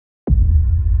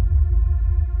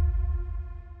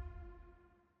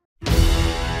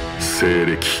西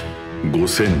暦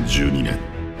5012年、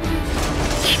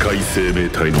機械生命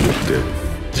体によって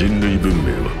人類文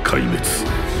明は壊滅。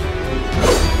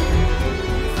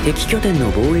敵拠点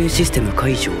の防衛システム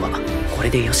解除はこ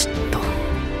れでよしと。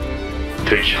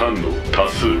敵反応多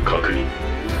数確認。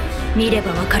見れ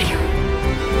ばわかるよ。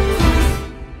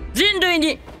人類に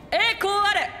栄光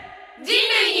あれ。人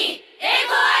類に栄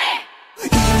光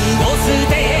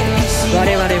あ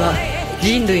れ。我々は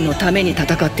人類のために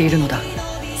戦っているのだ。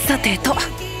さてと、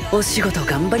お仕事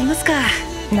頑張りますか。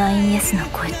 9S の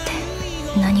声って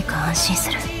何か安心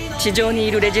する。地上に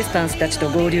いるレジスタンスたちと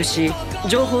合流し、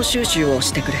情報収集を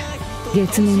してくれ。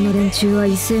月面の連中は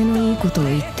威勢のいいことを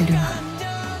言ってるが、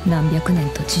何百年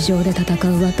と地上で戦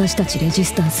う私たちレジ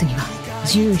スタンスには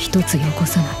銃一つよこ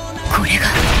さない。これが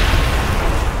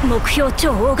目標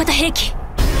超大型兵器。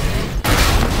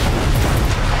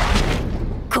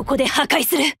ここで破壊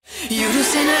する。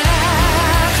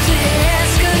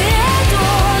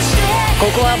こ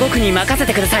こは僕に任せ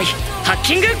てください。ハッ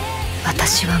キング。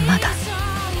私はまだ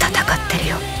戦ってる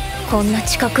よ。こんな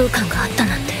地下空間があった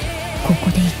なんて。ここ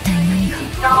で一体何が。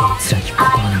こいつらに心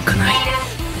なんかない。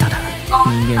ただ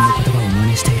人間の言葉を真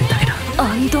似しているだけだ。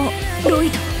アンドロ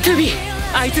イド。トゥビー、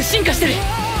あいつ進化してる。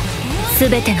全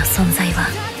ての存在は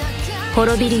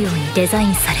滅びるようにデザイ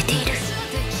ンされている。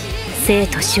生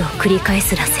と死を繰り返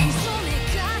す螺旋に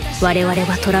我々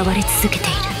は囚われ続けて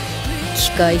いる。機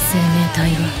械生命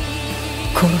体は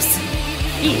殺す。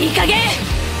いい加減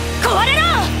壊れろ。